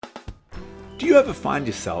Do you ever find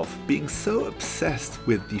yourself being so obsessed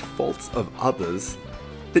with the faults of others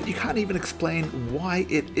that you can't even explain why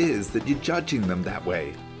it is that you're judging them that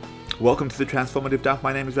way? Welcome to the Transformative Daf.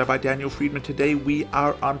 My name is Rabbi Daniel Friedman. Today we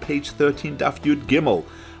are on page 13, Daf Yud Gimel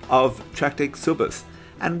of Tractate Kesubos,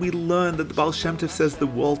 and we learn that the Baal Shem Tov says the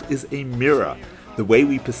world is a mirror. The way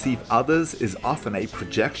we perceive others is often a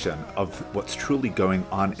projection of what's truly going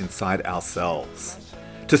on inside ourselves.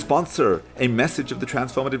 To sponsor a message of the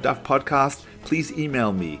Transformative Daf podcast, please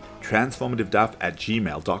email me,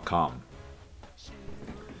 transformativedaf@gmail.com.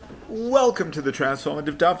 Welcome to the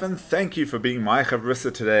Transformative Daf, and thank you for being my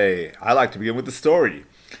chavrissa today. I like to begin with the story.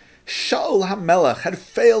 Shaul HaMelech had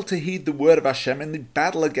failed to heed the word of Hashem in the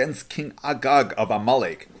battle against King Agag of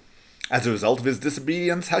Amalek. As a result of his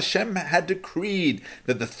disobedience, Hashem had decreed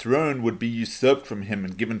that the throne would be usurped from him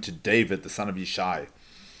and given to David, the son of Yishai.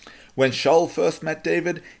 When Shaul first met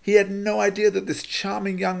David, he had no idea that this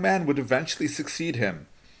charming young man would eventually succeed him.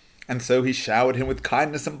 And so he showered him with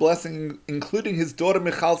kindness and blessing, including his daughter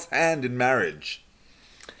Michal's hand in marriage.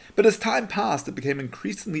 But as time passed, it became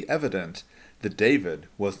increasingly evident that David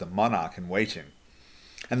was the monarch in waiting.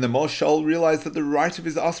 And the more Shaul realized that the right of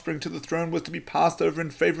his offspring to the throne was to be passed over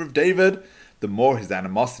in favor of David, the more his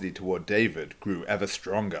animosity toward David grew ever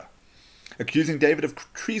stronger. Accusing David of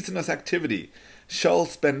treasonous activity, Shaul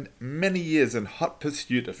spent many years in hot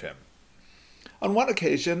pursuit of him. On one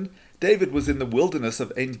occasion, David was in the wilderness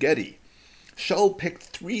of En Gedi. Shaul picked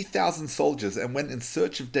 3,000 soldiers and went in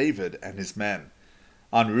search of David and his men.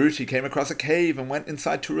 En route, he came across a cave and went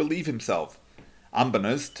inside to relieve himself.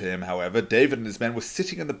 Unbeknownst to him, however, David and his men were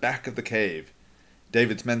sitting in the back of the cave.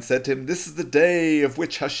 David's men said to him, "This is the day of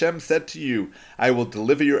which Hashem said to you, 'I will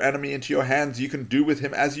deliver your enemy into your hands. You can do with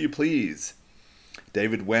him as you please.'"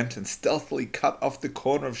 David went and stealthily cut off the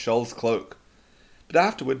corner of Shaul's cloak. But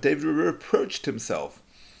afterward, David reproached himself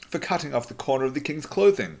for cutting off the corner of the king's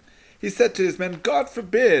clothing. He said to his men, "God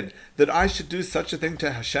forbid that I should do such a thing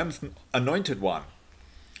to Hashem's anointed one."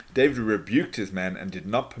 David rebuked his men and did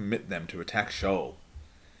not permit them to attack Shaul.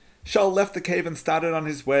 Shaul left the cave and started on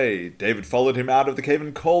his way. David followed him out of the cave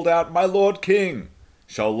and called out, "My lord king!"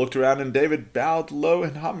 Shaul looked around and David bowed low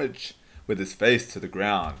in homage with his face to the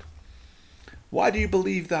ground. "Why do you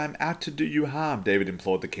believe that I am out to do you harm?" David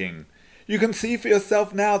implored the king. "You can see for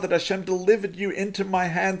yourself now that Hashem delivered you into my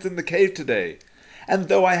hands in the cave today. And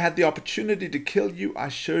though I had the opportunity to kill you, I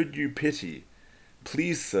showed you pity.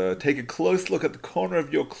 Please, sir, take a close look at the corner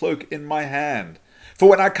of your cloak in my hand. For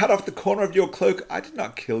when I cut off the corner of your cloak, I did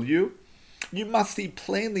not kill you. You must see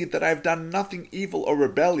plainly that I have done nothing evil or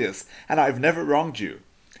rebellious, and I have never wronged you.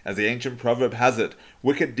 As the ancient proverb has it,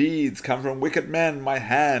 wicked deeds come from wicked men. My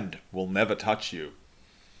hand will never touch you."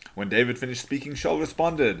 When David finished speaking, Shaul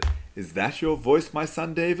responded, "Is that your voice, my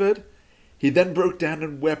son David?" He then broke down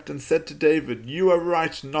and wept and said to David, "You are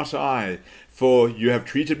right, not I, for you have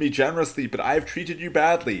treated me generously, but I have treated you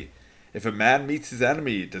badly. If a man meets his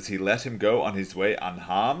enemy, does he let him go on his way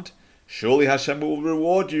unharmed? Surely Hashem will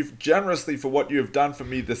reward you generously for what you have done for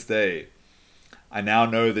me this day. I now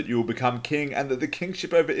know that you will become king, and that the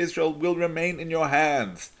kingship over Israel will remain in your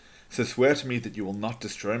hands. So swear to me that you will not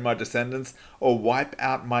destroy my descendants, or wipe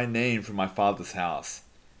out my name from my father's house."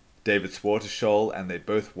 David swore to Shaul, and they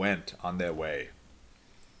both went on their way.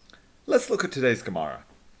 Let's look at today's Gemara.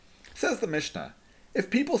 Says the Mishnah, "If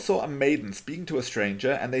people saw a maiden speaking to a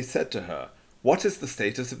stranger, and they said to her, 'What is the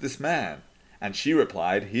status of this man?' And she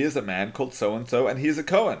replied, 'He is a man called so-and-so, and he is a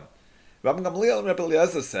Kohen.' Rabbi Gamliel and Rabbi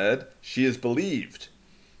Eliezer said, 'She is believed.'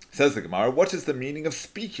 Says the Gemara, what is the meaning of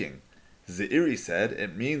speaking? Zeiri said,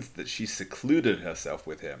 it means that she secluded herself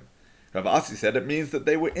with him. Rav Asi said it means that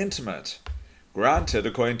they were intimate. Granted,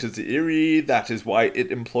 according to Zeiri, that is why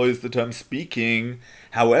it employs the term speaking.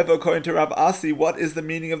 However, according to Rav Asi, what is the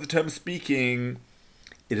meaning of the term speaking?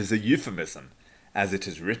 It is a euphemism. As it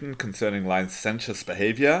is written concerning licentious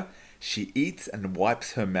behavior, she eats and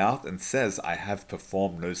wipes her mouth and says, 'I have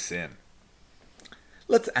performed no sin.'"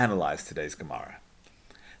 Let's analyze today's Gemara.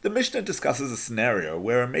 The Mishnah discusses a scenario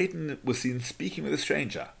where a maiden was seen speaking with a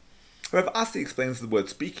stranger. Rav Asi explains the word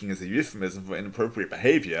speaking as a euphemism for inappropriate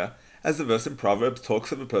behavior, as the verse in Proverbs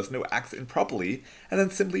talks of a person who acts improperly and then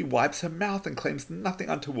simply wipes her mouth and claims nothing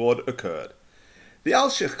untoward occurred. The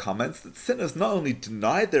Alshich comments that sinners not only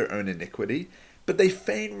deny their own iniquity, but they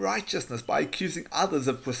feign righteousness by accusing others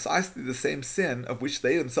of precisely the same sin of which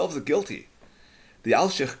they themselves are guilty. The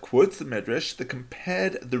Alshich quotes the Midrash that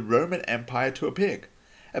compared the Roman Empire to a pig.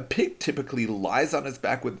 A pig typically lies on its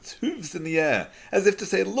back with its hooves in the air, as if to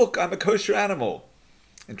say, "Look, I'm a kosher animal."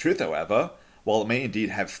 In truth, however, while it may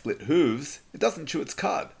indeed have split hooves, it doesn't chew its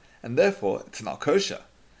cud, and therefore it's not kosher.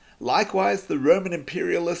 Likewise, the Roman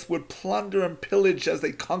imperialists would plunder and pillage as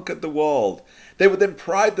they conquered the world. They would then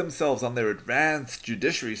pride themselves on their advanced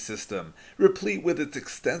judiciary system, replete with its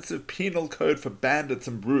extensive penal code for bandits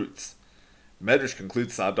and brutes. Medrash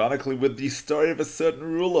concludes sardonically with the story of a certain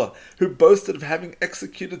ruler who boasted of having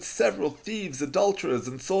executed several thieves, adulterers,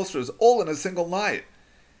 and sorcerers all in a single night.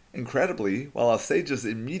 Incredibly, while our sages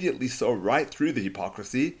immediately saw right through the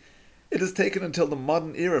hypocrisy, it has taken until the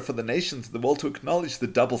modern era for the nations of the world to acknowledge the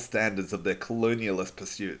double standards of their colonialist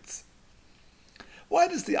pursuits. Why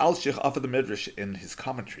does the Alshich offer the Midrash in his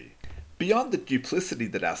commentary? Beyond the duplicity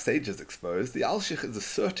that our sages expose, the Alshich is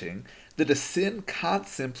asserting that a sin can't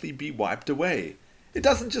simply be wiped away. It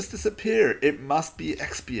doesn't just disappear, it must be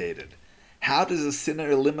expiated. How does a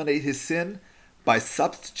sinner eliminate his sin? By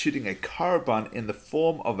substituting a korban in the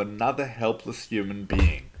form of another helpless human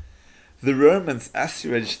being. The Romans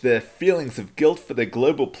assuaged their feelings of guilt for their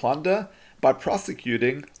global plunder by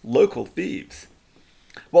prosecuting local thieves.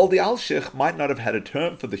 While the Alshich might not have had a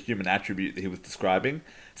term for the human attribute that he was describing,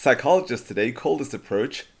 psychologists today call this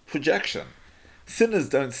approach projection. Sinners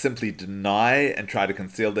don't simply deny and try to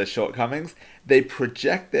conceal their shortcomings, they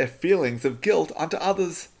project their feelings of guilt onto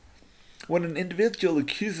others. When an individual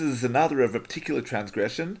accuses another of a particular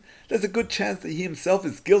transgression, there's a good chance that he himself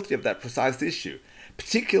is guilty of that precise issue,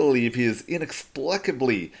 particularly if he is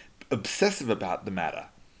inexplicably obsessive about the matter.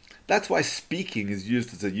 That's why speaking is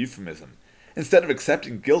used as a euphemism. Instead of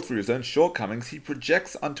accepting guilt for his own shortcomings, he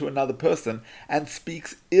projects onto another person and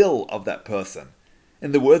speaks ill of that person.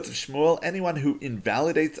 In the words of Shmuel, anyone who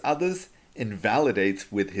invalidates others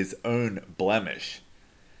invalidates with his own blemish.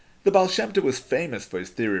 The Baal Shem Tov was famous for his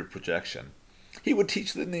theory of projection. He would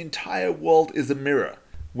teach that the entire world is a mirror.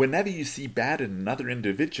 Whenever you see bad in another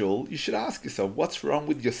individual, you should ask yourself what's wrong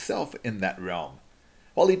with yourself in that realm.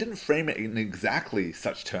 While he didn't frame it in exactly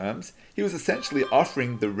such terms, he was essentially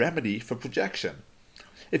offering the remedy for projection.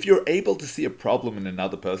 If you're able to see a problem in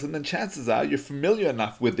another person, then chances are you're familiar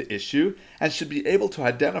enough with the issue and should be able to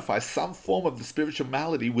identify some form of the spiritual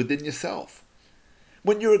malady within yourself.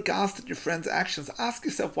 When you're aghast at your friend's actions, ask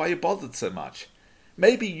yourself why you're bothered so much.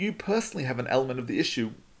 Maybe you personally have an element of the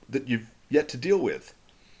issue that you've yet to deal with.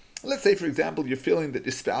 Let's say, for example, you're feeling that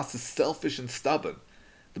your spouse is selfish and stubborn.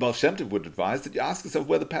 The Baal Shem Tov would advise that you ask yourself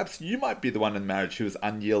whether perhaps you might be the one in marriage who is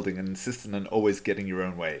unyielding and insistent on always getting your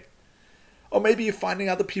own way. Or maybe you're finding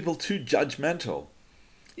other people too judgmental.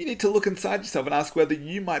 You need to look inside yourself and ask whether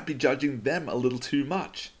you might be judging them a little too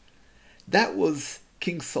much. That was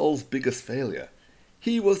King Saul's biggest failure.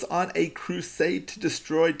 He was on a crusade to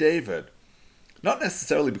destroy David. Not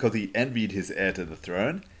necessarily because he envied his heir to the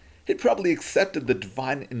throne. He'd probably accepted the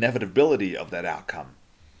divine inevitability of that outcome.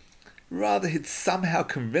 Rather, he'd somehow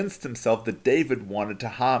convinced himself that David wanted to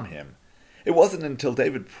harm him. It wasn't until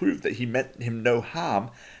David proved that he meant him no harm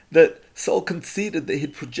that Saul conceded that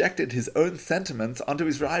he'd projected his own sentiments onto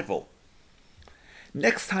his rival.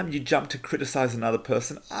 Next time you jump to criticize another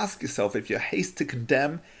person, ask yourself if your haste to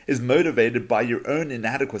condemn is motivated by your own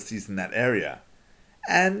inadequacies in that area.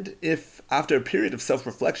 And if, after a period of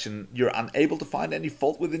self-reflection, you're unable to find any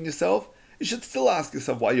fault within yourself, you should still ask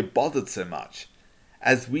yourself why you're bothered so much.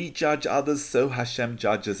 As we judge others, so Hashem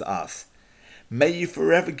judges us. May you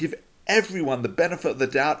forever give everyone the benefit of the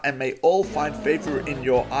doubt, and may all find favor in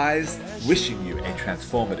your eyes. Wishing you a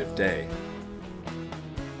transformative day.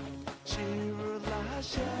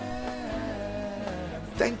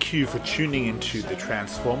 Thank you for tuning into the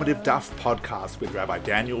Transformative Daf podcast with Rabbi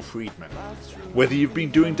Daniel Friedman. Whether you've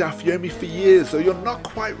been doing Daf Yomi for years or you're not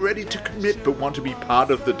quite ready to commit but want to be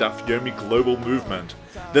part of the Daf Yomi global movement,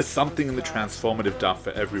 there's something in the Transformative Daf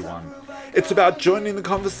for everyone. It's about joining the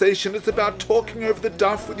conversation. It's about talking over the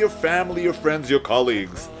Daf with your family, your friends, your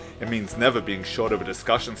colleagues. It means never being short of a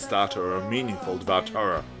discussion starter or a meaningful Dvar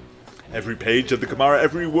Torah. Every page of the Gemara,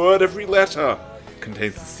 every word, every letter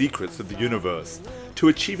contains the secrets of the universe. To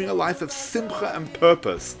achieving a life of simcha and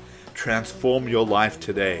purpose, transform your life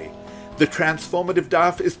today. The Transformative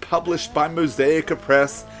Daf is published by Mosaic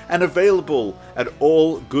Press and available at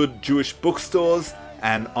all good Jewish bookstores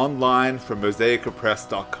and online from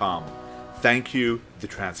mosaicpress.com. Thank you, the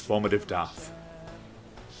Transformative Daf.